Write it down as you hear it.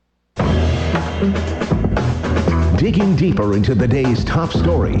Digging deeper into the day's top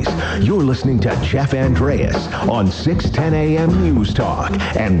stories, you're listening to Jeff Andreas on 610 AM News Talk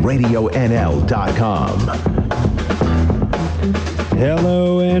and RadioNL.com.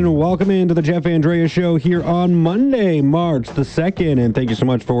 Hello and welcome into the Jeff Andreas Show here on Monday, March the 2nd, and thank you so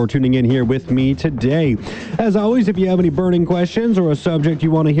much for tuning in here with me today. As always, if you have any burning questions or a subject you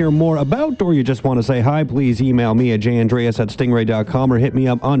want to hear more about, or you just want to say hi, please email me at jandreas@stingray.com or hit me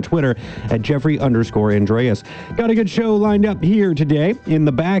up on Twitter at Jeffrey_Andreas. Got a good show lined up here today. In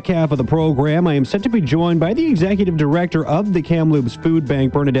the back half of the program, I am set to be joined by the executive director of the Kamloops Food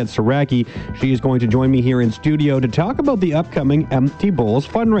Bank, Bernadette Saraki. She is going to join me here in studio to talk about the upcoming Empty Bowls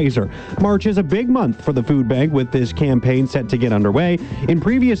fundraiser. March is a big month for the food bank with this campaign set to get underway. In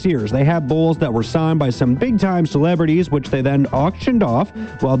previous years, they had bowls that were signed by some big-time celebrities, which they then auctioned off.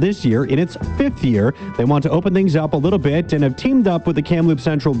 While this year, in its 5th year, they want to open things up a little bit and have teamed up with the Kamloops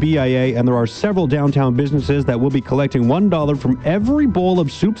Central BIA, and there are several downtown businesses that will be collecting $1 from every bowl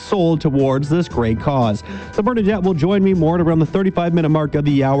of soup sold towards this great cause. So Bernadette will join me more at around the 35-minute mark of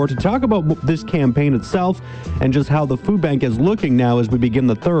the hour to talk about this campaign itself and just how the food bank is looking now as we begin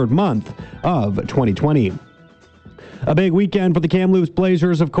the 3rd month of 2020. A big weekend for the Kamloops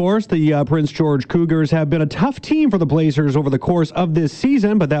Blazers, of course. The Prince George Cougars have been a tough team for the Blazers over the course of this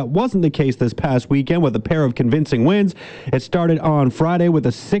season, but that wasn't the case this past weekend with a pair of convincing wins. It started on Friday with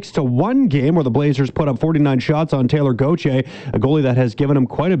a 6-1 game where the Blazers put up 49 shots on Taylor Gauthier, a goalie that has given him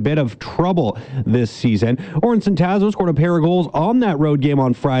quite a bit of trouble this season. Oren Centazzo scored a pair of goals on that road game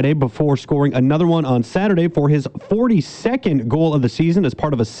on Friday before scoring another one on Saturday for his 42nd goal of the season as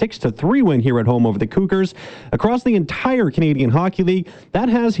part of a 6-3 win here at home over the Cougars. Across the entire Canadian Hockey League, that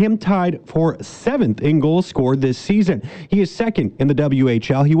has him tied for 7th in goals scored this season. He is 2nd in the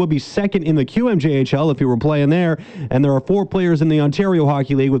WHL. He will be 2nd in the QMJHL if he were playing there. And there are 4 players in the Ontario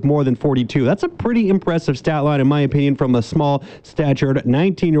Hockey League with more than 42. That's a pretty impressive stat line, in my opinion, from a small-statured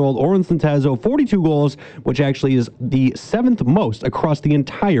 19-year-old Oren Centazzo, 42 goals, which actually is the 7th most across the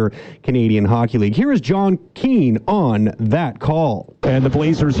entire Canadian Hockey League. Here is John Keane on that call. And the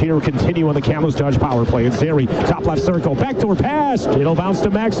Blazers here continue on the Kamloops Dodge power play. It's Zary, top left circle, backdoor pass. It'll bounce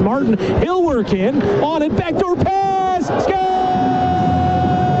to Max Martin. He'll work in on it, backdoor pass. Score!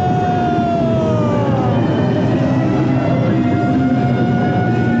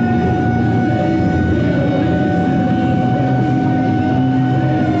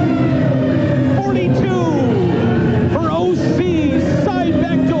 42 for OC, side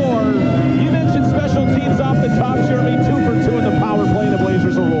backdoor. You mentioned special teams off the top, Jeremy. 2 for 2 in the power play. The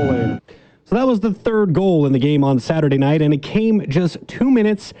Blazers are rolling. So that was the 3rd goal in the game on Saturday night, and it came just 2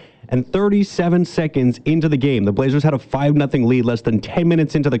 minutes and 37 seconds into the game. The Blazers had a 5-0 lead less than 10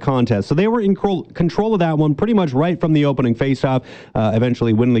 minutes into the contest. So they were in control of that one pretty much right from the opening faceoff,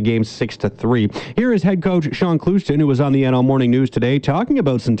 eventually winning the game 6-3. Here is head coach Sean Clouston, who was on the NL Morning News today, talking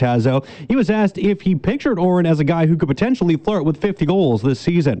about Centazzo. He was asked if he pictured Oren as a guy who could potentially flirt with 50 goals this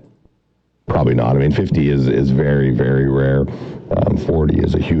season. Probably not. I mean, 50 is very, very rare. 40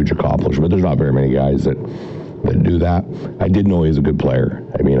 is a huge accomplishment. There's not very many guys that do that. I did know he was a good player.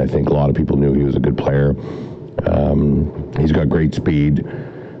 I mean, I think a lot of people knew he was a good player. He's got great speed.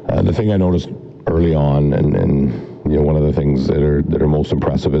 The thing I noticed early on, and you know, one of the things that are most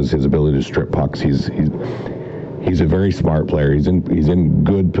impressive is his ability to strip pucks. He's a very smart player. He's in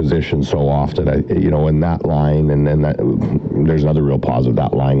good position so often. In that line, and then there's another real positive.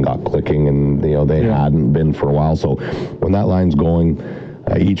 That line got clicking, and they hadn't been for a while. So when that line's going,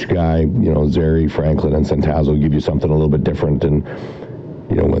 each guy, Zary, Franklin, and Centazzo give you something a little bit different. And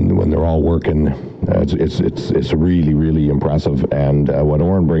when they're all working, it's really, really impressive. And what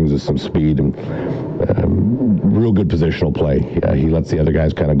Oren brings is some speed and real good positional play. He lets the other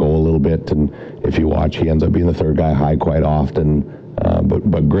guys kind of go a little bit, and if you watch, he ends up being the 3rd guy high quite often.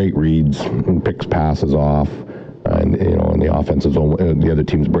 But great reads, and picks passes off, and in the offensive zone, the other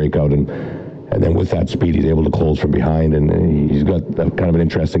team's breakout, and then with that speed, he's able to close from behind, and he's got kind of an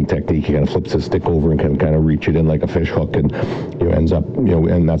interesting technique. He kind of flips his stick over and can kind of reach it in like a fish hook, and ends up,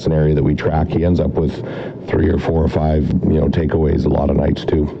 and that's an area that we track. He ends up with 3 or 4 or 5, takeaways a lot of nights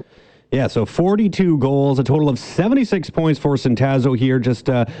too. Yeah, so 42 goals, a total of 76 points for Centazzo here, just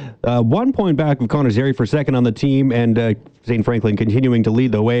 1 point back of Connor Zary for 2nd on the team, and Zane Franklin continuing to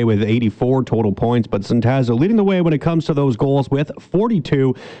lead the way with 84 total points, but Centazzo leading the way when it comes to those goals with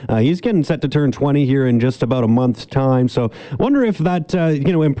 42. He's getting set to turn 20 here in just about a month's time. So wonder if that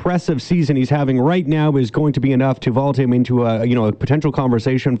impressive season he's having right now is going to be enough to vault him into a potential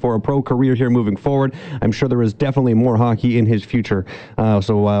conversation for a pro career here moving forward. I'm sure there is definitely more hockey in his future.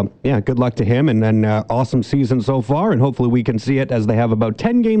 Good luck to him, and then awesome season so far, and hopefully we can see it as they have about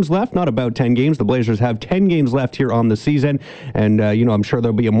 10 games left. Not about 10 games. The Blazers have 10 games left here on the season. And, I'm sure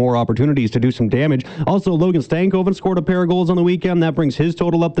there'll be more opportunities to do some damage. Also, Logan Stankoven scored a pair of goals on the weekend. That brings his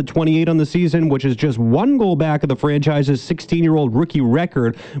total up to 28 on the season, which is just one goal back of the franchise's 16-year-old rookie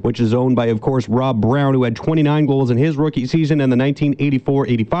record, which is owned by, of course, Rob Brown, who had 29 goals in his rookie season in the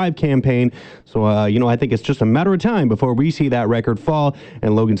 1984-85 campaign. So, I think it's just a matter of time before we see that record fall,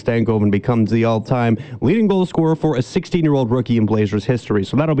 and Logan Stankoven becomes the all-time leading goal scorer for a 16-year-old rookie in Blazers history.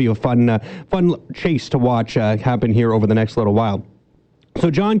 So that'll be a fun chase to watch happen here over the next little while. So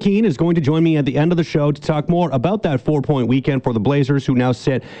John Keane is going to join me at the end of the show to talk more about that 4-point weekend for the Blazers, who now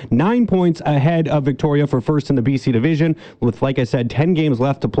sit 9 points ahead of Victoria for first in the BC division with, like I said, 10 games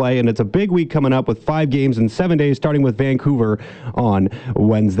left to play. And it's a big week coming up with 5 games in 7 days, starting with Vancouver on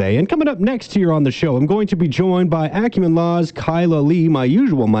Wednesday. And coming up next here on the show, I'm going to be joined by Acumen Law's Kyla Lee, my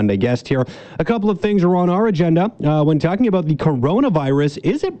usual Monday guest here. A couple of things are on our agenda. When talking about the coronavirus,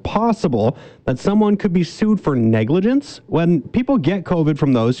 is it possible that someone could be sued for negligence? When people get COVID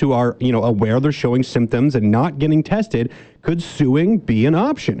from those who are, aware they're showing symptoms and not getting tested, could suing be an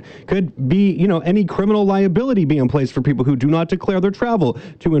option? Could be, any criminal liability be in place for people who do not declare their travel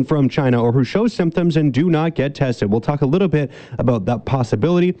to and from China or who show symptoms and do not get tested? We'll talk a little bit about that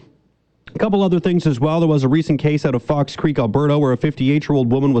possibility. A couple other things as well. There was a recent case out of Fox Creek, Alberta, where a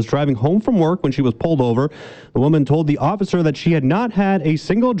 58-year-old woman was driving home from work when she was pulled over. The woman told the officer that she had not had a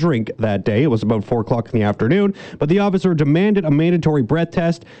single drink that day. It was about 4 o'clock in the afternoon, but the officer demanded a mandatory breath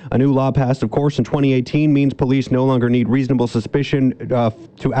test. A new law passed, of course, in 2018 means police no longer need reasonable suspicion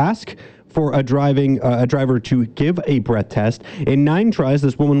to ask for a driver to give a breath test. In 9 tries,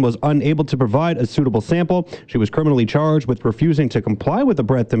 this woman was unable to provide a suitable sample. She was criminally charged with refusing to comply with the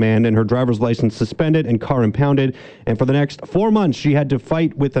breath demand and her driver's license suspended and car impounded. And for the next 4 months, she had to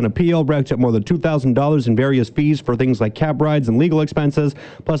fight with an appeal, racked up more than $2,000 in various fees for things like cab rides and legal expenses,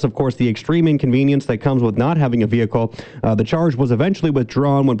 plus, of course, the extreme inconvenience that comes with not having a vehicle. The charge was eventually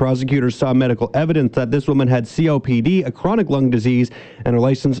withdrawn when prosecutors saw medical evidence that this woman had COPD, a chronic lung disease, and her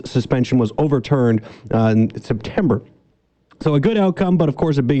license suspension was overturned in September. So a good outcome, but of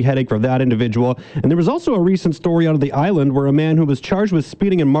course a big headache for that individual. And there was also a recent story out of the island where a man who was charged with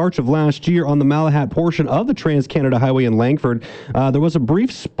speeding in March of last year on the Malahat portion of the Trans-Canada Highway in Langford, there was a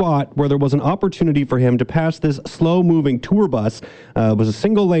brief spot where there was an opportunity for him to pass this slow-moving tour bus. It was a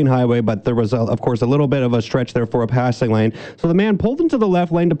single-lane highway, but there was, of course, a little bit of a stretch there for a passing lane. So the man pulled into the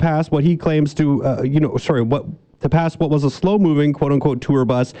left lane to pass what he claims to, to pass what was a slow-moving, quote-unquote, tour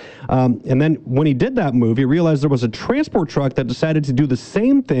bus. And then when he did that move, he realized there was a transport truck that decided to do the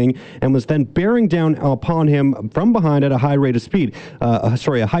same thing and was then bearing down upon him from behind at a high rate of speed. A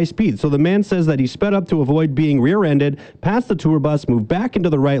high speed. So the man says that he sped up to avoid being rear-ended, passed the tour bus, moved back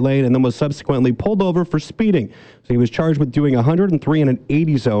into the right lane, and then was subsequently pulled over for speeding. So he was charged with doing 103 in an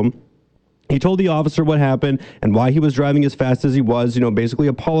 80 zone. He told the officer what happened and why he was driving as fast as he was, basically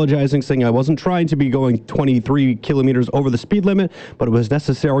apologizing, saying, I wasn't trying to be going 23 kilometers over the speed limit, but it was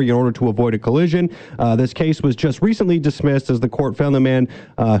necessary in order to avoid a collision. This case was just recently dismissed as the court found the man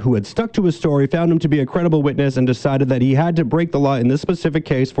who had stuck to his story, found him to be a credible witness, and decided that he had to break the law in this specific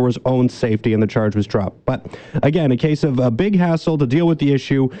case for his own safety, and the charge was dropped. But again, a case of a big hassle to deal with the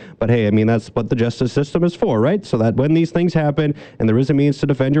issue, but hey, that's what the justice system is for, right? So that when these things happen and there is a means to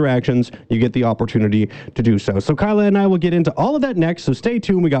defend your actions, you get the opportunity to do so. So Kyla and I will get into all of that next, so stay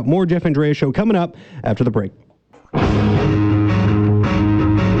tuned. We got more Jeff Andrea Show coming up after the break.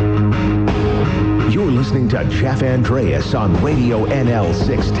 You're listening to Jeff Andreas on Radio NL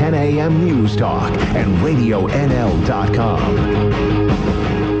 610 AM News Talk and RadioNL.com.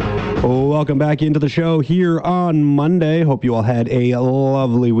 Welcome back into the show here on Monday. Hope you all had a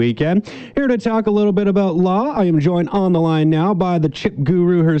lovely weekend. Here to talk a little bit about law, I am joined on the line now by the chip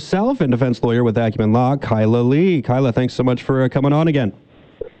guru herself and defense lawyer with Acumen Law, Kyla Lee. Kyla, thanks so much for coming on again.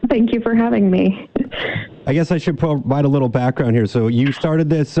 Thank you for having me. I guess I should provide a little background here. So you started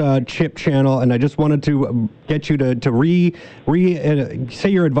this chip channel, and I just wanted to get you to say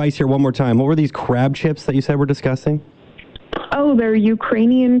your advice here one more time. What were these crab chips that you said we're discussing? Oh, they're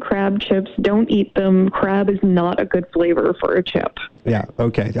Ukrainian crab chips. Don't eat them. Crab is not a good flavor for a chip. Yeah,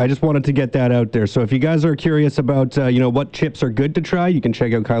 okay. I just wanted to get that out there. So if you guys are curious about, what chips are good to try, you can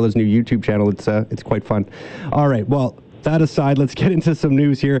check out Kyla's new YouTube channel. It's quite fun. All right, well, that aside, let's get into some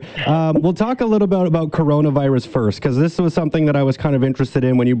news here. We'll talk a little bit about coronavirus first, because this was something that I was kind of interested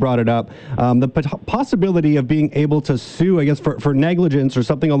in when you brought it up. The possibility of being able to sue, I guess, for negligence or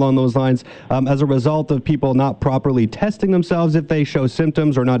something along those lines as a result of people not properly testing themselves if they show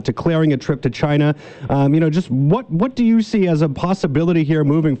symptoms or not declaring a trip to China. Just what do you see as a possibility here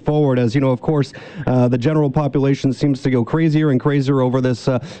moving forward? As you know, of course, the general population seems to go crazier and crazier over this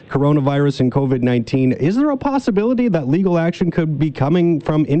coronavirus and COVID-19. Is there a possibility that legal action could be coming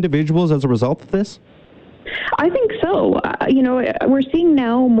from individuals as a result of this? I think so. We're seeing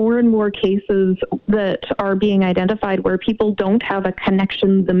now more and more cases that are being identified where people don't have a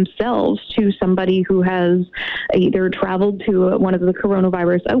connection themselves to somebody who has either traveled to one of the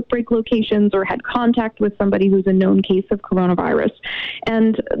coronavirus outbreak locations or had contact with somebody who's a known case of coronavirus.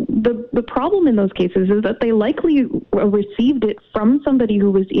 And the problem in those cases is that they likely received it from somebody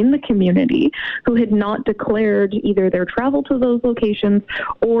who was in the community who had not declared either their travel to those locations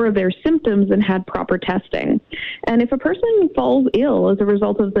or their symptoms and had proper testing. And if a person falls ill as a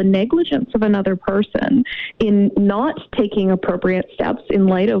result of the negligence of another person in not taking appropriate steps in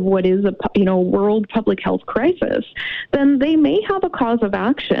light of what is a world public health crisis, then they may have a cause of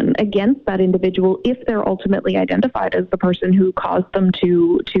action against that individual if they're ultimately identified as the person who caused them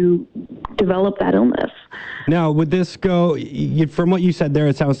to develop that illness. Now, would this go, from what you said there,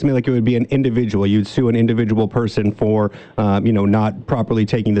 it sounds to me like it would be an individual. You'd sue an individual person for, not properly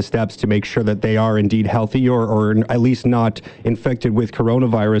taking the steps to make sure that they are indeed healthy or at least not infected with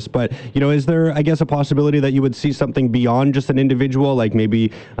coronavirus. But, is there, I guess, a possibility that you would see something beyond just an individual? Like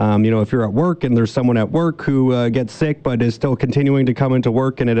maybe, if you're at work and there's someone at work who gets sick but is still continuing to come into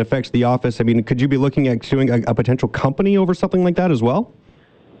work and it affects the office. I mean, could you be looking at suing a potential company over something like that as well?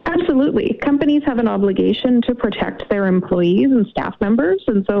 Absolutely. Companies have an obligation to protect their employees and staff members.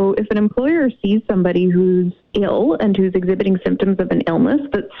 And so if an employer sees somebody who's ill and who's exhibiting symptoms of an illness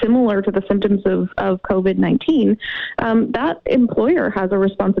that's similar to the symptoms of COVID-19, that employer has a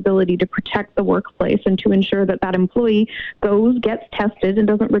responsibility to protect the workplace and to ensure that that employee gets tested and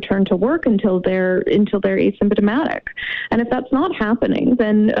doesn't return to work until they're asymptomatic. And if that's not happening,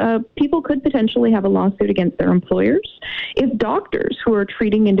 then people could potentially have a lawsuit against their employers. If doctors who are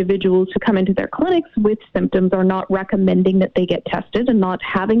treating individuals who come into their clinics with symptoms are not recommending that they get tested and not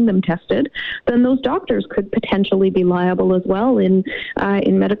having them tested, then those doctors could potentially be liable as well in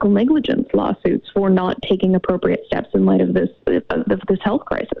medical negligence lawsuits for not taking appropriate steps in light of this health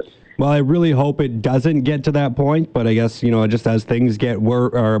crisis. Well, I really hope it doesn't get to that point, but I guess, just as things get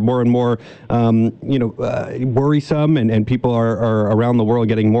more and more, worrisome and people are around the world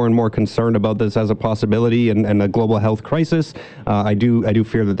getting more and more concerned about this as a possibility and a global health crisis, I do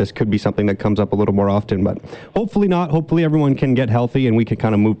fear that this could be something that comes up a little more often, but hopefully not. Hopefully everyone can get healthy and we can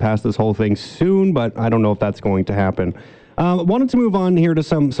kind of move past this whole thing soon, but I don't know if that's going to happen. Wanted to move on here to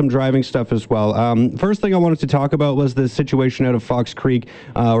some driving stuff as well. First thing I wanted to talk about was the situation out of Fox Creek,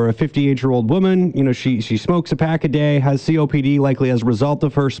 where a 58-year-old woman, she smokes a pack a day, has COPD likely as a result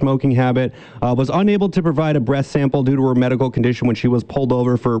of her smoking habit, was unable to provide a breath sample due to her medical condition when she was pulled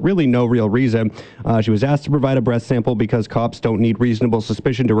over for really no real reason. She was asked to provide a breath sample because cops don't need reasonable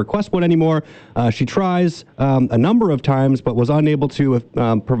suspicion to request one anymore. She tries a number of times, but was unable to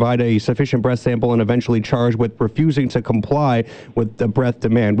provide a sufficient breath sample and eventually charged with refusing to comply with the breath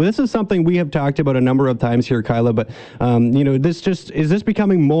demand. Well, this is something we have talked about a number of times here, Kyla, but is this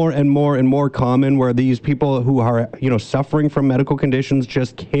becoming more and more and more common where these people who are, suffering from medical conditions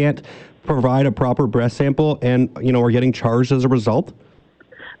just can't provide a proper breath sample and, are getting charged as a result?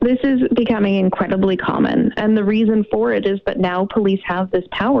 This is becoming incredibly common, and the reason for it is that now police have this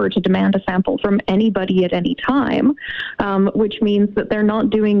power to demand a sample from anybody at any time, which means that they're not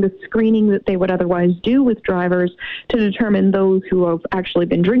doing the screening that they would otherwise do with drivers to determine those who have actually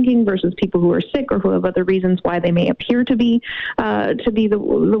been drinking versus people who are sick or who have other reasons why they may appear to be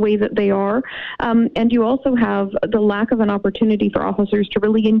the way that they are. And you also have the lack of an opportunity for officers to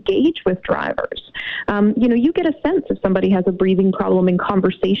really engage with drivers. You get a sense if somebody has a breathing problem in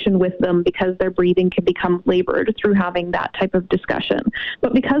conversation with them because their breathing can become labored through having that type of discussion.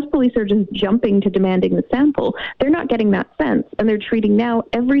 But because police are just jumping to demanding the sample, they're not getting that sense, and they're treating now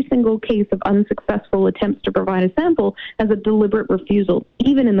every single case of unsuccessful attempts to provide a sample as a deliberate refusal,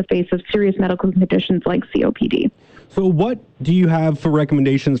 even in the face of serious medical conditions like COPD. So what do you have for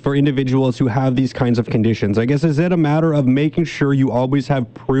recommendations for individuals who have these kinds of conditions? I guess, is it a matter of making sure you always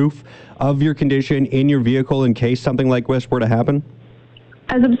have proof of your condition in your vehicle in case something like this were to happen?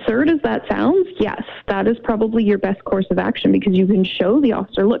 As absurd as that sounds, yes, that is probably your best course of action, because you can show the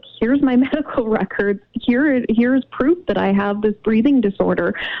officer, look, here's my medical records. Here's proof that I have this breathing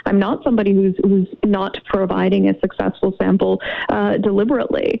disorder. I'm not somebody who's not providing a successful sample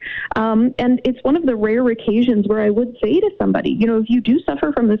deliberately. And it's one of the rare occasions where I would say to somebody, if you do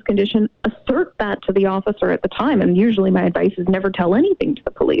suffer from this condition, assert that to the officer at the time. And usually my advice is never tell anything to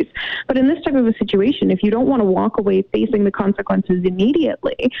the police. But in this type of a situation, if you don't want to walk away facing the consequences immediately,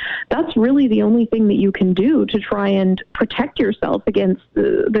 that's really the only thing that you can do to try and protect yourself against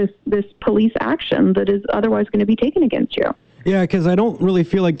this police action that is otherwise going to be taken against you. Yeah, because I don't really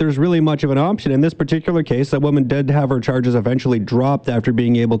feel like there's really much of an option. In this particular case, that woman did have her charges eventually dropped after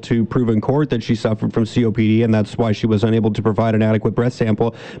being able to prove in court that she suffered from COPD, and that's why she was unable to provide an adequate breath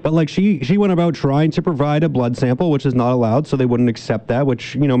sample. But like she went about trying to provide a blood sample, which is not allowed, so they wouldn't accept that,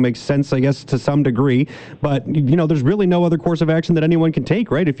 which, makes sense, I guess, to some degree. But, there's really no other course of action that anyone can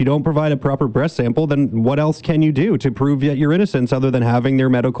take, right? If you don't provide a proper breath sample, then what else can you do to prove that your innocence other than having their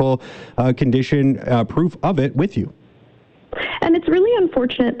medical condition proof of it with you? And it's really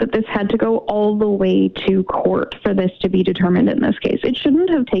unfortunate that this had to go all the way to court for this to be determined in this case. It shouldn't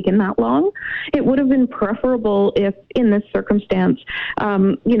have taken that long. It would have been preferable if, in this circumstance,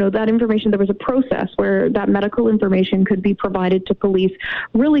 that information, there was a process where that medical information could be provided to police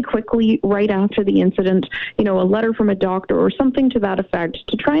really quickly right after the incident, a letter from a doctor or something to that effect,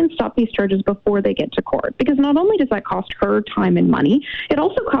 to try and stop these charges before they get to court. Because not only does that cost her time and money, it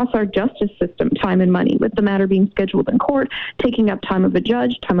also costs our justice system time and money, with the matter being scheduled in court, taking up time of a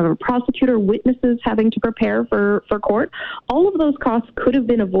judge, time of a prosecutor, witnesses having to prepare for court. All of those costs could have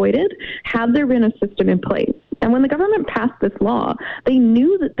been avoided had there been a system in place. And when the government passed this law, they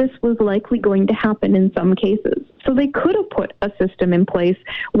knew that this was likely going to happen in some cases. So they could have put a system in place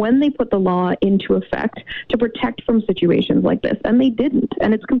when they put the law into effect to protect from situations like this. And they didn't.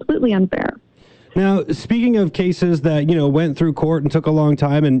 And it's completely unfair. Now, speaking of cases that, went through court and took a long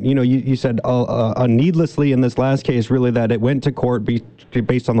time, and, you said needlessly in this last case, really, that it went to court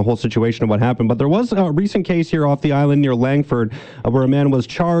based on the whole situation of what happened. But there was a recent case here off the island near Langford where a man was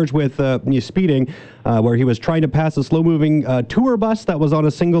charged with speeding, where he was trying to pass a slow-moving tour bus that was on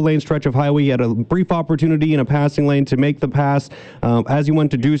a single-lane stretch of highway. He had a brief opportunity in a passing lane to make the pass. As he went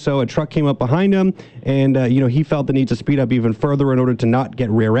to do so, a truck came up behind him, and, he felt the need to speed up even further in order to not get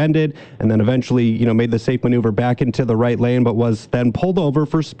rear-ended, and then eventually made the safe maneuver back into the right lane, but was then pulled over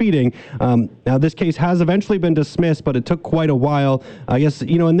for speeding. Now, this case has eventually been dismissed, but it took quite a while. I guess,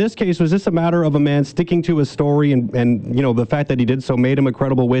 in this case, was this a matter of a man sticking to his story, and the fact that he did so made him a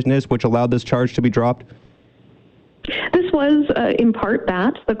credible witness, which allowed this charge to be dropped? This was in part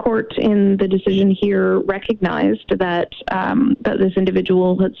that the court in the decision here recognized that that this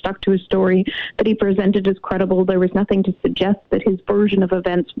individual had stuck to his story, that he presented as credible. There was nothing to suggest that his version of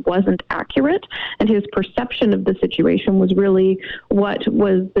events wasn't accurate, and his perception of the situation was really what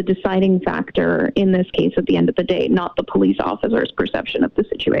was the deciding factor in this case at the end of the day, not the police officer's perception of the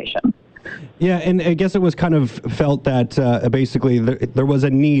situation. Yeah, and I guess it was kind of felt that basically there was a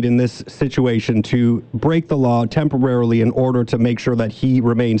need in this situation to break the law temporarily in order to make sure that he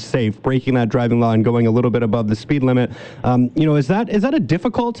remained safe, breaking that driving law and going a little bit above the speed limit. Is that a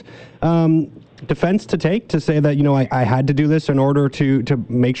difficult defense to take, to say that, I had to do this in order to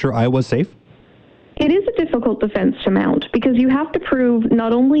make sure I was safe? It is a difficult defense to mount, because you have to prove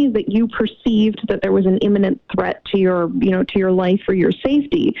not only that you perceived that there was an imminent threat to your life or your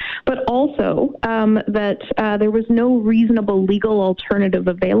safety, but also that there was no reasonable legal alternative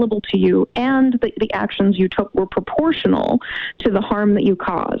available to you, and that the actions you took were proportional to the harm that you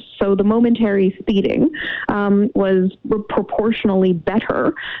caused. So the momentary speeding was proportionally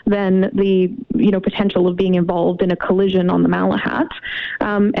better than the potential of being involved in a collision on the Malahat,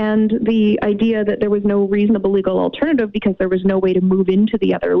 and the idea that there was no reasonable legal alternative because there was no way to move into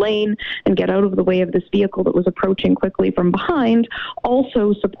the other lane and get out of the way of this vehicle that was approaching quickly from behind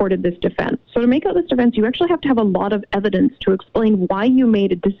also supported this defense. So to make out this defense, you actually have to have a lot of evidence to explain why you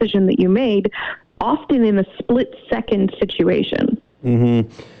made a decision that you made, often in a split-second situation. Mm-hmm.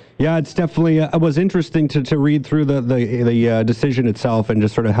 Yeah, it's definitely, it was interesting to read through the decision itself, and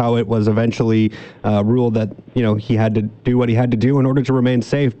just sort of how it was eventually ruled that, he had to do what he had to do in order to remain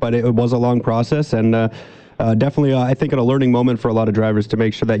safe. But it was a long process, and definitely, I think, a learning moment for a lot of drivers to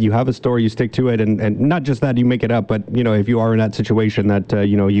make sure that you have a story, you stick to it, and not just that you make it up, but, if you are in that situation, that,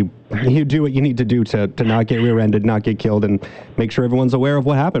 you do what you need to do to not get rear-ended, not get killed, and make sure everyone's aware of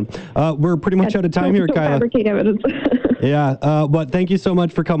what happened. We're pretty much out of time here, Kyla. Fabricate evidence. Yeah, but thank you so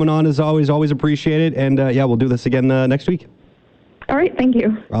much for coming on, as always appreciate it, and we'll do this again next week. All right, thank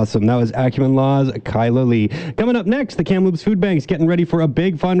you. Awesome. That was Acumen Law's Kyla Lee. Coming up next, the Kamloops Food Bank's getting ready for a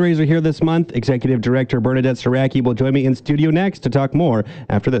big fundraiser here this month. Executive Director Bernadette Saraki will join me in studio next to talk more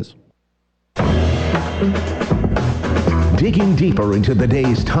after this. Digging deeper into the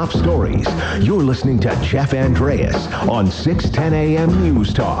day's top stories, you're listening to Jeff Andreas on 610 AM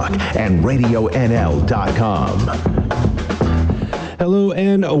News Talk and RadioNL.com. Hello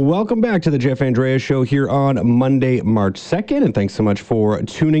and welcome back to the Jeff Andreas Show here on Monday, March 2nd, and thanks so much for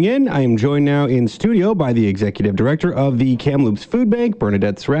tuning in. I am joined now in studio by the Executive Director of the Kamloops Food Bank,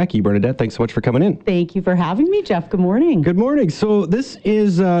 Bernadette Saraki. Bernadette, thanks so much for coming in. Thank you for having me, Jeff. Good morning. Good morning. So this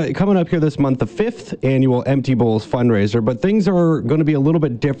is coming up here this month, the 5th annual Empty Bowls fundraiser, but things are going to be a little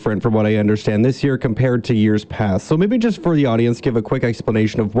bit different from what I understand this year compared to years past. So maybe just for the audience, give a quick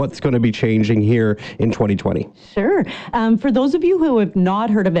explanation of what's going to be changing here in 2020. Sure. For those of you who have not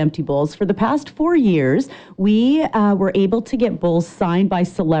heard of Empty Bowls, for the past 4 years, we were able to get bowls signed by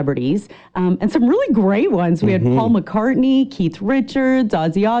celebrities, and some really great ones. We had Paul McCartney, Keith Richards,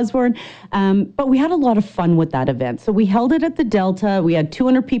 Ozzy Osbourne, but we had a lot of fun with that event. So we held it at the Delta. We had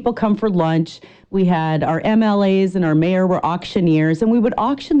 200 people come for lunch. We had our MLAs and our mayor were auctioneers, and we would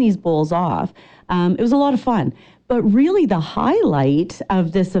auction these bowls off. It was a lot of fun. But really the highlight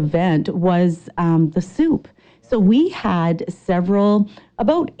of this event was the soup. So we had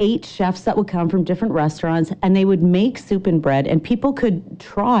about 8 chefs that would come from different restaurants, and they would make soup and bread, and people could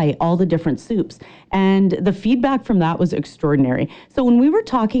try all the different soups. And the feedback from that was extraordinary. So when we were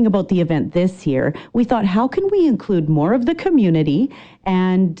talking about the event this year, we thought, how can we include more of the community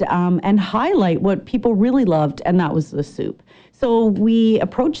and highlight what people really loved, and that was the soup. So we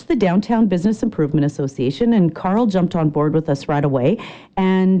approached the Downtown Business Improvement Association, and Carl jumped on board with us right away.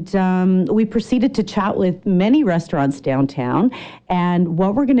 And we proceeded to chat with many restaurants downtown. And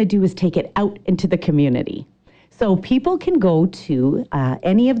what we're going to do is take it out into the community. So people can go to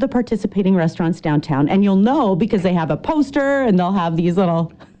any of the participating restaurants downtown, and you'll know because they have a poster and they'll have these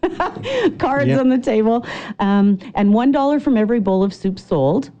little cards on the table. And $1 from every bowl of soup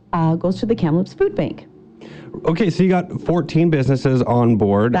sold goes to the Kamloops Food Bank. Okay, so you got 14 businesses on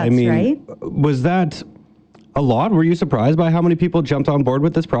board. That's right. Was that a lot? Were you surprised by how many people jumped on board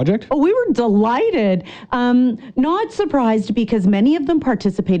with this project? Oh, we were delighted. Not surprised because many of them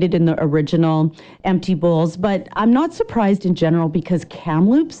participated in the original Empty Bowls, but I'm not surprised in general because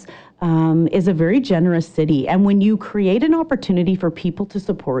Kamloops is a very generous city. And when you create an opportunity for people to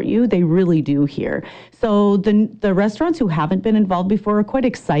support you, they really do here. So the restaurants who haven't been involved before are quite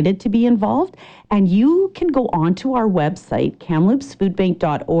excited to be involved. And you can go onto our website,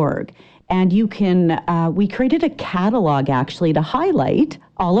 kamloopsfoodbank.org. And you can, we created a catalog actually to highlight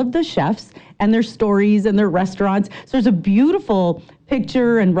all of the chefs and their stories and their restaurants. So there's a beautiful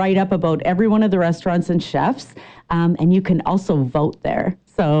picture and write-up about every one of the restaurants and chefs. And you can also vote there.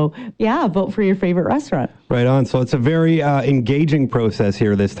 So yeah, vote for your favorite restaurant. Right on. So it's a very engaging process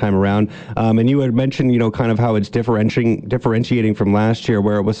here this time around. And you had mentioned, kind of how it's differentiating from last year,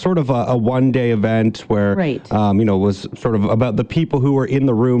 where it was sort of a one-day event where, was sort of about the people who were in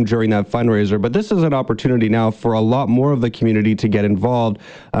the room during that fundraiser. But this is an opportunity now for a lot more of the community to get involved.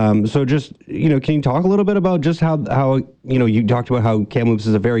 So just, can you talk a little bit about just how you talked about how Kamloops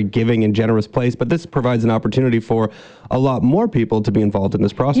is a very giving and generous place, but this provides an opportunity for a lot more people to be involved in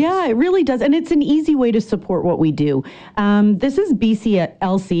this process. Yeah, it really does. And it's an easy way to support what we do. This is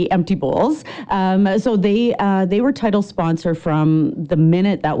BCLC Empty Bowls. So they were title sponsor from the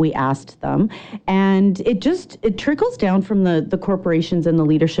minute that we asked them. And it trickles down from the corporations and the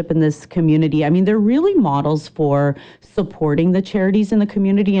leadership in this community. I mean, they're really models for supporting the charities in the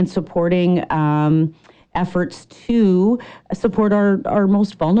community and supporting efforts to support our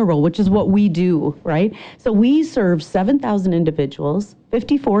most vulnerable, which is what we do, right? So we serve 7,000 individuals,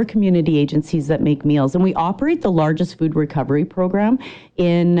 54 community agencies that make meals, and we operate the largest food recovery program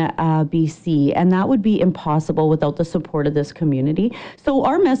in BC, and that would be impossible without the support of this community. So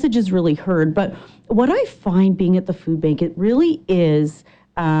our message is really heard, but what I find being at the food bank, it really is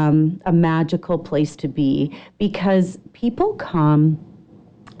a magical place to be because people come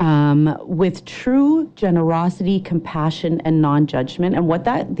with true generosity, compassion, and non-judgment. And what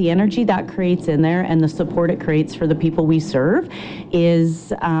the energy that creates in there and the support it creates for the people we serve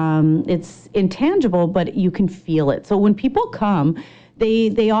is, it's intangible, but you can feel it. So when people come,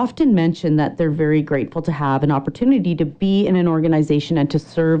 they often mention that they're very grateful to have an opportunity to be in an organization and to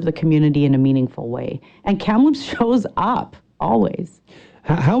serve the community in a meaningful way. And Kamloops shows up, always.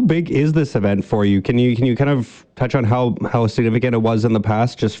 How big is this event for you? Can you kind of touch on how significant it was in the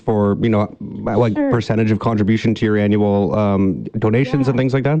past, just for, like Sure. percentage of contribution to your annual donations and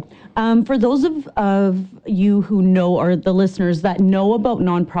things like that? For those of you who know, or the listeners that know about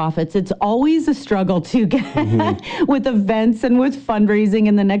nonprofits, it's always a struggle to get with events and with fundraising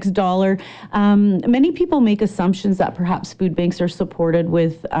and the next dollar. Many people make assumptions that perhaps food banks are supported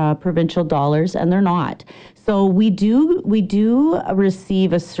with provincial dollars, and they're not. So we do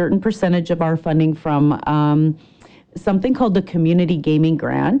receive a certain percentage of our funding from something called the Community Gaming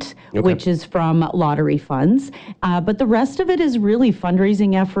Grant, which is from lottery funds. But the rest of it is really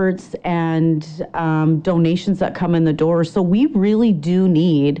fundraising efforts and donations that come in the door. So we really do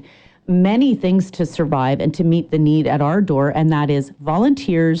need many things to survive and to meet the need at our door, and that is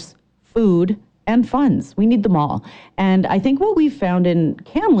volunteers, food, and funds. We need them all. And I think what we've found in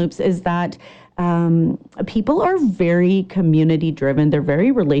Kamloops is that people are very community driven. They're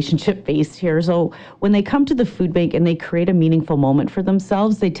very relationship based here. So when they come to the food bank and they create a meaningful moment for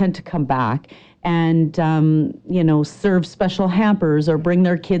themselves, they tend to come back and, serve special hampers or bring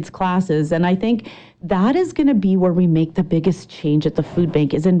their kids classes. And I think that is going to be where we make the biggest change at the food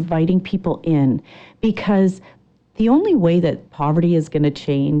bank, is inviting people in, because the only way that poverty is going to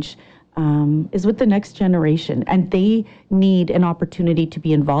change is with the next generation, and they need an opportunity to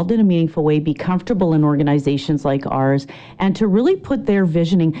be involved in a meaningful way, be comfortable in organizations like ours, and to really put their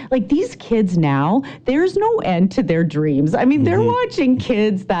visioning. Like these kids now, there's no end to their dreams. I mean, they're watching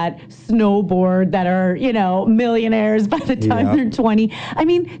kids that snowboard that are, millionaires by the time they're 20. I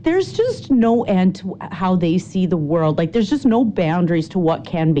mean, there's just no end to how they see the world. Like there's just no boundaries to what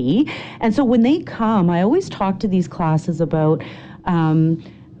can be. And so when they come, I always talk to these classes about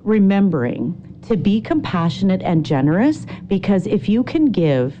remembering to be compassionate and generous, because if you can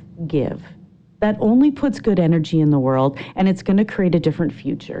give, that only puts good energy in the world, and it's going to create a different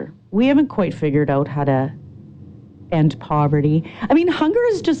future. We haven't quite figured out how to end poverty. I mean, hunger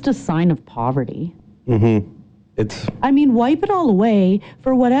is just a sign of poverty. Wipe it all away.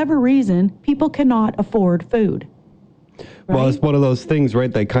 For whatever reason, people cannot afford food. Well, it's one of those things,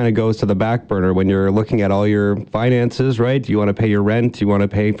 right, that kind of goes to the back burner when you're looking at all your finances, right? You want to pay your rent, you want to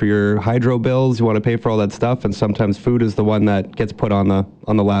pay for your hydro bills, you want to pay for all that stuff, and sometimes food is the one that gets put on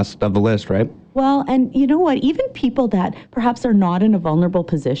the last of the list, right? Well, and you know what? Even people that perhaps are not in a vulnerable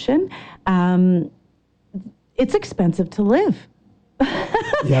position, it's expensive to live.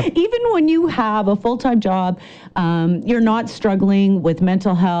 Even when you have a full-time job, you're not struggling with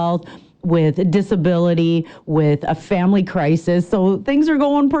mental health, with disability, with a family crisis. So things are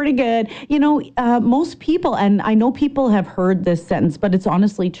going pretty good. Most people, and I know people have heard this sentence, but it's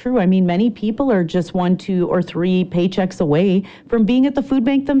honestly true. I mean, many people are just 1, 2, or 3 paychecks away from being at the food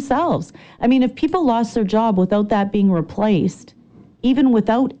bank themselves. I mean, if people lost their job without that being replaced, even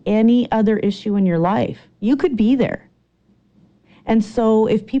without any other issue in your life, you could be there. And so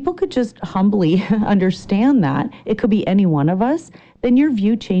if people could just humbly understand that, it could be any one of us, then your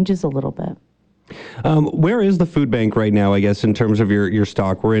view changes a little bit. Where is the food bank right now, I guess, in terms of your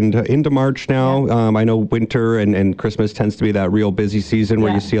stock? We're into March now. I know winter and Christmas tends to be that real busy season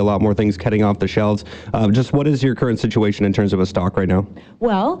where you see a lot more things cutting off the shelves. Just what is your current situation in terms of a stock right now?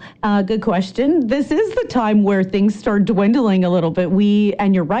 Well, good question. This is the time where things start dwindling a little bit.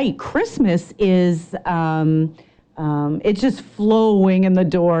 And you're right, Christmas is... it's just flowing in the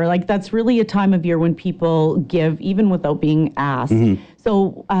door. Like that's really a time of year when people give even without being asked.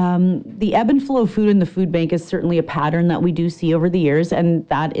 So the ebb and flow of food in the food bank is certainly a pattern that we do see over the years. And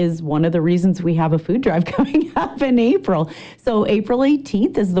that is one of the reasons we have a food drive coming up in April. So April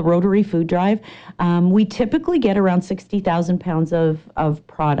 18th is the Rotary Food Drive. We typically get around 60,000 pounds of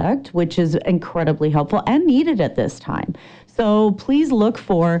product, which is incredibly helpful and needed at this time. So please look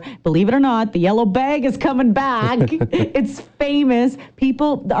for, believe it or not, the yellow bag is coming back. It's famous.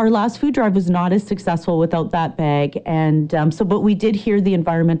 Our last food drive was not as successful without that bag. And but we did hear the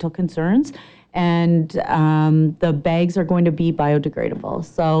environmental concerns, and the bags are going to be biodegradable.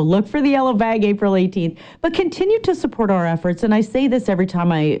 So look for the yellow bag April 18th. But continue to support our efforts. And I say this every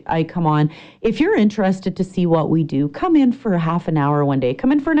time I come on. If you're interested to see what we do, come in for a half an hour one day.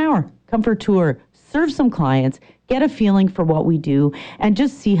 Come in for an hour. Come for a tour. Serve some clients. Get a feeling for what we do, and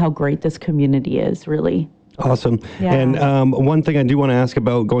just see how great this community is, really. Awesome. Yeah. And one thing I do want to ask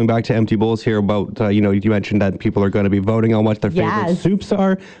about, going back to Empty Bowls here, about, you mentioned that people are going to be voting on what their favorite soups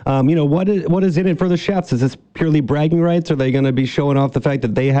are. What is in it for the chefs? Is this purely bragging rights? Are they going to be showing off the fact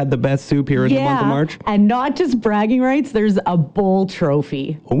that they had the best soup here in the month of March? And not just bragging rights, there's a bowl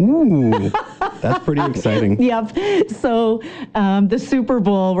trophy. Ooh. That's pretty exciting. Yep. So the Super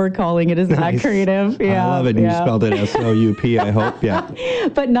Bowl, we're calling it. Isn't that creative? Yeah. I love it. And you spelled it S-O-U-P, I hope. Yeah.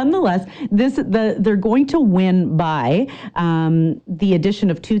 But nonetheless, they're going to win by the addition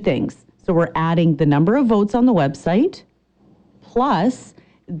of two things. So we're adding the number of votes on the website plus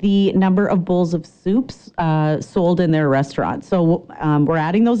the number of bowls of soups sold in their restaurant. So we're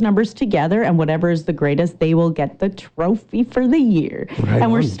adding those numbers together, and whatever is the greatest, they will get the trophy for the year. Right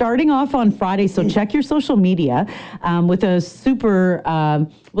and we're on. starting off on Friday, so check your social media with a soup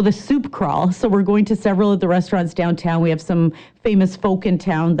crawl. So we're going to several of the restaurants downtown. We have some famous folk in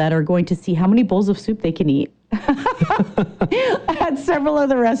town that are going to see how many bowls of soup they can eat. At several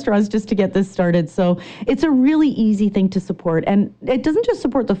other restaurants just to get this started. So it's a really easy thing to support. And it doesn't just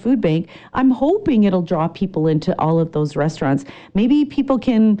support the food bank. I'm hoping it'll draw people into all of those restaurants. Maybe people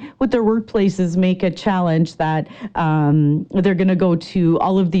can, with their workplaces, make a challenge that they're going to go to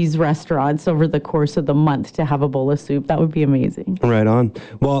all of these restaurants over the course of the month to have a bowl of soup. That would be amazing. Right on.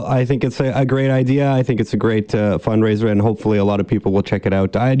 Well, I think it's a great idea. I think it's a great fundraiser, and hopefully a lot of people will check it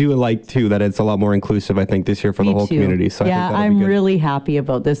out. I do like, too, that it's a lot more inclusive, I think, this year for the whole community. So yeah, I think I'm really happy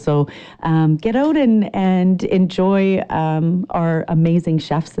about this. So get out and enjoy our amazing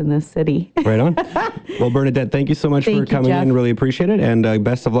chefs in this city. Right on. Well, Bernadette, thank you so much for coming in. Really appreciate it. And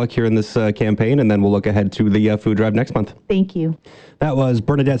best of luck here in this campaign. And then we'll look ahead to the food drive next month. Thank you. That was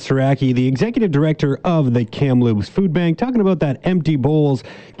Bernadette Saraki, the executive director of the Kamloops Food Bank, talking about that Empty Bowls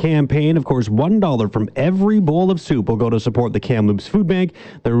campaign. Of course, $1 from every bowl of soup will go to support the Kamloops Food Bank.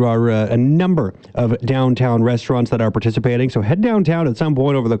 There are a number of downtown restaurants that are participating. So head downtown at some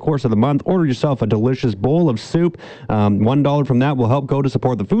point over the course of the month, order yourself a delicious bowl of soup. $1 from that will help go to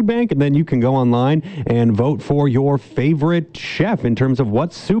support the food bank. And then you can go online and vote for your favorite chef in terms of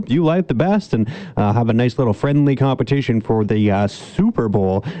what soup you like the best, and have a nice little friendly competition for the Super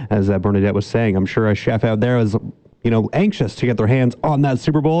Bowl, as Bernadette was saying. I'm sure a chef out there is anxious to get their hands on that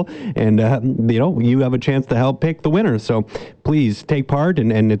Super Bowl, and you have a chance to help pick the winner. So please take part,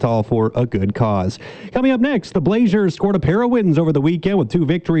 and it's all for a good cause. Coming up next, the Blazers scored a pair of wins over the weekend with 2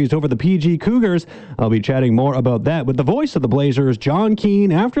 victories over the PG Cougars. I'll be chatting more about that with the voice of the Blazers, John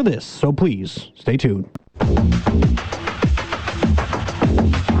Keane, after this. So please stay tuned.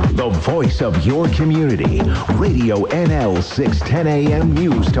 The voice of your community. Radio NL 610 AM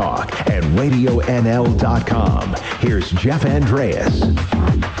News Talk and RadioNL.com. Here's Jeff Andreas.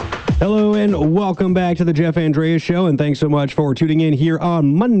 Hello and welcome back to the Jeff Andreas Show, and thanks so much for tuning in here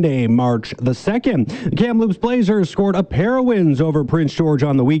on Monday, March the 2nd. The Kamloops Blazers scored a pair of wins over Prince George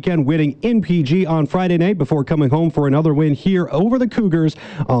on the weekend, winning in PG on Friday night before coming home for another win here over the Cougars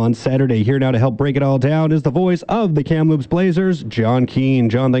on Saturday. Here now to help break it all down is the voice of the Kamloops Blazers, John Keane.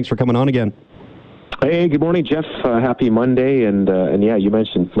 John, thanks for coming on again. Hey, good morning, Jeff. Happy Monday, and yeah, you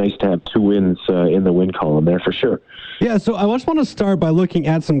mentioned it's nice to have 2 wins in the win column there for sure. Yeah, so I just want to start by looking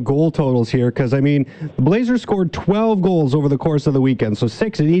at some goal totals here, because, the Blazers scored 12 goals over the course of the weekend, so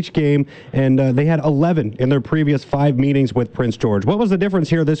 6 in each game, and they had 11 in their previous 5 meetings with Prince George. What was the difference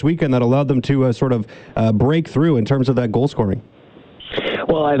here this weekend that allowed them to sort of break through in terms of that goal scoring?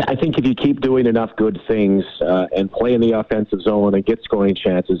 Well, I think if you keep doing enough good things and play in the offensive zone and get scoring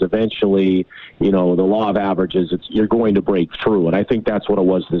chances, eventually, the law of averages, you're going to break through. And I think that's what it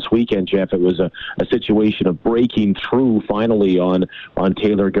was this weekend, Jeff. It was a situation of breaking through finally on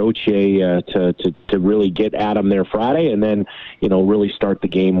Taylor Gauthier to really get at him there Friday, and then, really start the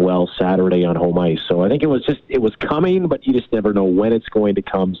game well Saturday on home ice. So I think it was coming, but you just never know when it's going to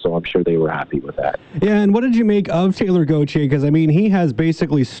come. So I'm sure they were happy with that. Yeah, and what did you make of Taylor Gauthier? Because, he has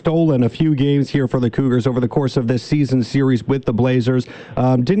basically stolen a few games here for the Cougars over the course of this season series with the Blazers.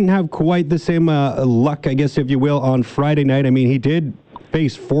 Didn't have quite the same luck, I guess, if you will, on Friday night. He did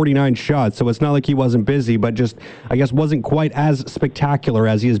face 49 shots, so it's not like he wasn't busy, but just, I guess, wasn't quite as spectacular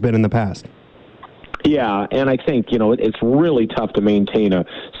as he has been in the past. Yeah, and I think, it's really tough to maintain a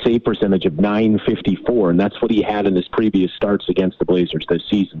save percentage of .954, and that's what he had in his previous starts against the Blazers this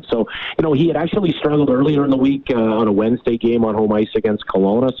season. So, he had actually struggled earlier in the week on a Wednesday game on home ice against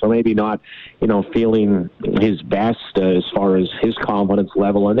Kelowna, so maybe not, feeling his best as far as his confidence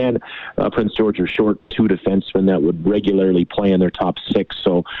level. And then Prince George are short 2 defensemen that would regularly play in their top 6,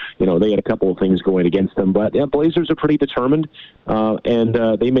 so, they had a couple of things going against them. But, yeah, Blazers are pretty determined,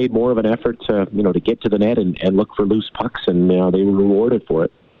 and they made more of an effort to get to the net and look for loose pucks, and they were rewarded for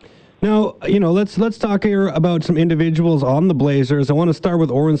it. Now, let's talk here about some individuals on the Blazers. I want to start with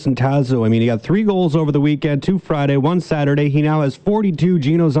Orenson Tazo. He got 3 goals over the weekend, 2 Friday, 1 Saturday. He now has 42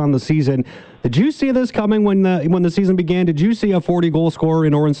 Genos on the season. Did you see this coming when the season began? Did you see a 40-goal scorer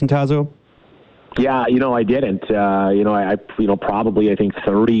in Orenson Tazo? Yeah, I didn't. Probably I think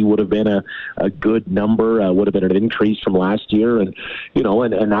 30 would have been a good number. Would have been an increase from last year, and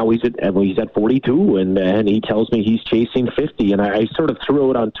now he's at 42, and he tells me he's chasing 50. And I sort of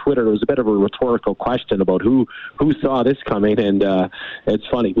threw it on Twitter. It was a bit of a rhetorical question about who saw this coming, and it's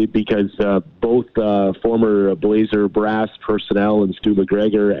funny because both former Blazer brass personnel and Stu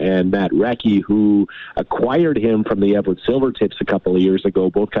McGregor and Matt Recchi, who acquired him from the Everett Silvertips a couple of years ago,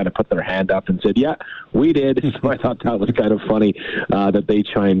 both kind of put their hand up and said, yeah, we did. So I thought that was kind of funny that they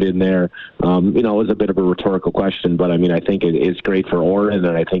chimed in there. It was a bit of a rhetorical question, but I think it's great for Oren,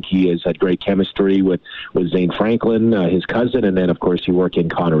 and I think he has had great chemistry with Zane Franklin, his cousin, and then, of course, you work in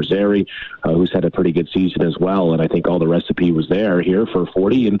Connor Zary, who's had a pretty good season as well, and I think all the recipe was there here for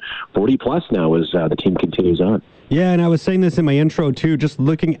 40 and 40 plus now as the team continues on. Yeah, and I was saying this in my intro too, just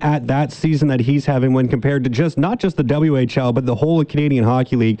looking at that season that he's having when compared to not just the WHL, but the whole Canadian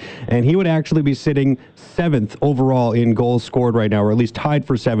Hockey League, and he would actually be sitting 7th overall in goals scored right now, or at least tied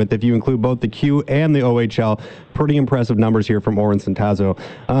for 7th if you include both the Q and the OHL. Pretty impressive numbers here from Oren Centazzo.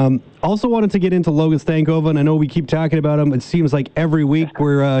 Also wanted to get into Logan Stankoven, and I know we keep talking about him. It seems like every week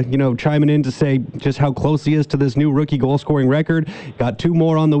we're chiming in to say just how close he is to this new rookie goal scoring record. Got 2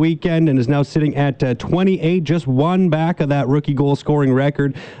 more on the weekend and is now sitting at 28, just one back of that rookie goal scoring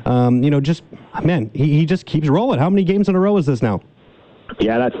record. He just keeps rolling. How many games in a row is this now?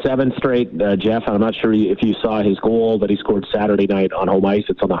 Yeah, that's 7 straight, Jeff. I'm not sure if you saw his goal that he scored Saturday night on home ice.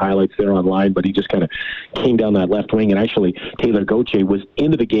 It's on the highlights there online, but he just kind of came down that left wing. And actually, Taylor Gauthier was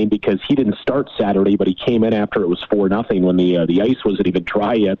into the game because he didn't start Saturday, but he came in after it was 4-0 when the ice wasn't even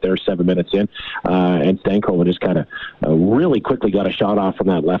dry yet there, 7 minutes in. And Stankoven just kind of really quickly got a shot off from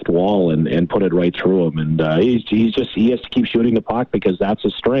that left wall and put it right through him. And he has to keep shooting the puck because that's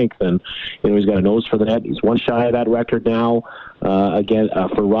his strength. And he's got a nose for the net. He's one shy of that record now. Again,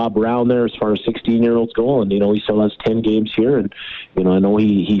 for Rob Brown there as far as 16-year-olds go, and he still has 10 games here, and I know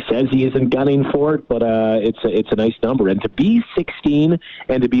he says he isn't gunning for it, but it's a nice number, and to be 16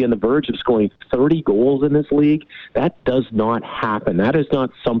 and to be on the verge of scoring 30 goals in this league, that does not happen. That is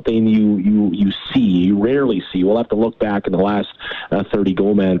not something you rarely see. We'll have to look back in the last 30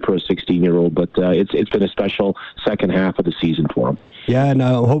 goal man for a 16-year-old, but it's been a special second half of the season for him. Yeah, and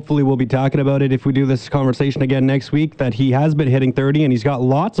hopefully we'll be talking about it if we do this conversation again next week, that he has been hitting 30 and he's got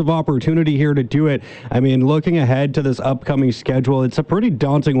lots of opportunity here to do it. I mean, looking ahead to this upcoming schedule, it's a pretty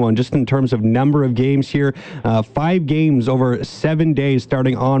daunting one just in terms of number of games here. 5 games over 7 days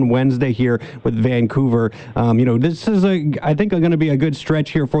starting on Wednesday here with Vancouver. This is, I think, going to be a good stretch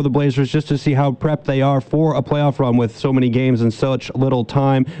here for the Blazers just to see how prepped they are for a playoff run with so many games in such little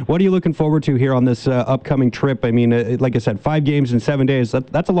time. What are you looking forward to here on this upcoming trip? I mean, like I said, 5 games in 7 days.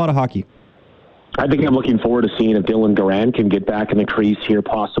 That's a lot of hockey. I think I'm looking forward to seeing if Dylan Garand can get back in the crease here,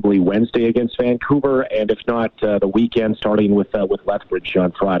 possibly Wednesday against Vancouver, and if not, the weekend starting with Lethbridge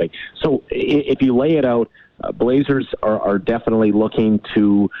on Friday. So if you lay it out, Blazers are definitely looking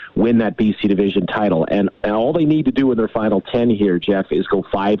to win that BC Division title, and all they need to do in their final 10 here, Jeff, is go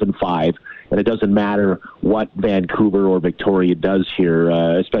 5-5. And it doesn't matter what Vancouver or Victoria does here,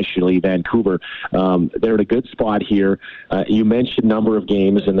 especially Vancouver. They're in a good spot here. You mentioned number of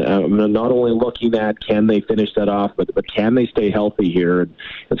games, and I'm not only looking at can they finish that off, but can they stay healthy here?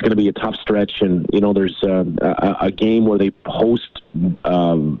 It's going to be a tough stretch, and there's a game where they host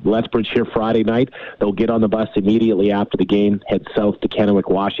Lethbridge here Friday night. They'll get on the bus immediately after the game, head south to Kennewick,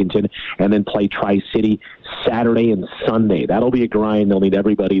 Washington, and then play Tri-City Saturday and Sunday. That'll be a grind. They'll need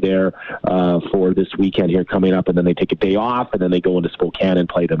everybody there for this weekend here coming up, and then they take a day off, and then they go into Spokane and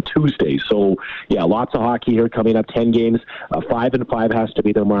play them Tuesday. So, yeah, lots of hockey here coming up, 10 games. 5-5 has to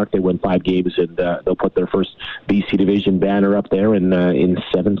be their mark. They win 5 games, and they'll put their first BC Division banner up there in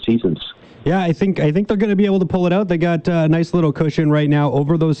 7 seasons. Yeah, I think they're going to be able to pull it out. They got a nice little cushion right now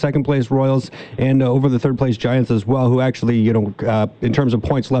over those second-place Royals and over the third-place Giants as well, who actually, in terms of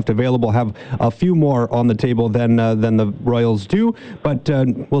points left available, have a few more on the table than the Royals do. But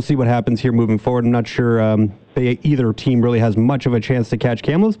we'll see what happens here moving forward. I'm not sure either team really has much of a chance to catch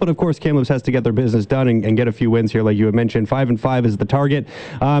Kamloops, but of course Kamloops has to get their business done and get a few wins here, like you had mentioned. 5-5 is the target.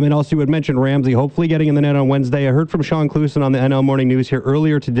 And also you had mentioned Ramsey hopefully getting in the net on Wednesday. I heard from Sean Cluson on the NL Morning News here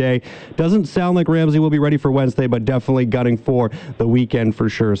earlier today. Doesn't sound like Ramsey will be ready for Wednesday, but definitely gunning for the weekend for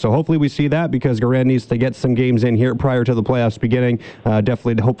sure. So hopefully we see that, because Garand needs to get some games in here prior to the playoffs beginning.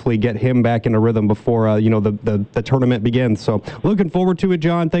 Definitely hopefully get him back in a rhythm before the tournament begins. So looking forward to it,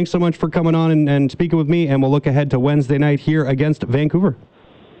 John. Thanks so much for coming on and speaking with me, and we'll look ahead to Wednesday night here against Vancouver.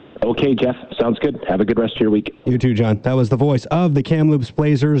 Okay, Jeff. Sounds good. Have a good rest of your week. You too, John. That was the voice of the Kamloops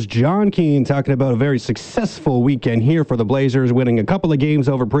Blazers, John Keane, talking about a very successful weekend here for the Blazers, winning a couple of games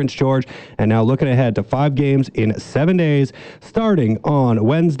over Prince George, and now looking ahead to 5 games in 7 days, starting on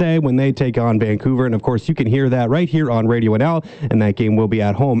Wednesday when they take on Vancouver. And, of course, you can hear that right here on Radio NL, and that game will be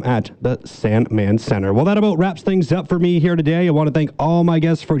at home at the Sandman Center. Well, that about wraps things up for me here today. I want to thank all my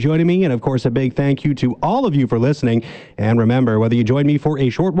guests for joining me, and, of course, a big thank you to all of you for listening. And remember, whether you join me for a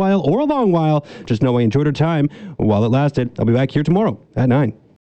short while or a long while, just know I enjoyed our time while it lasted. I'll be back here tomorrow at 9.